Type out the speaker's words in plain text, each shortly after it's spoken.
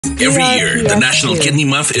Every year, the National Kidney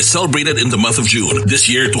Month is celebrated in the month of June. This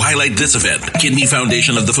year, to highlight this event, Kidney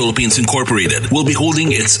Foundation of the Philippines Incorporated will be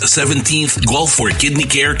holding its 17th Golf for Kidney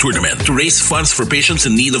Care tournament to raise funds for patients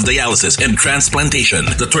in need of dialysis and transplantation.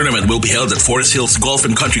 The tournament will be held at Forest Hills Golf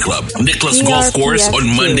and Country Club, Nicholas Golf Course on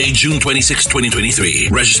Monday, June 26, 2023.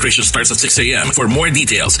 Registration starts at 6 a.m. For more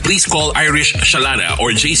details, please call Irish Shalada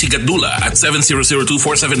or JC Gadula at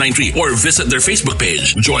 70024793 or visit their Facebook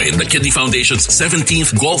page. Join the Kidney Foundation's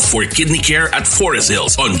 17th Golf for Kidney Care at Forest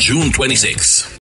Hills on June 26.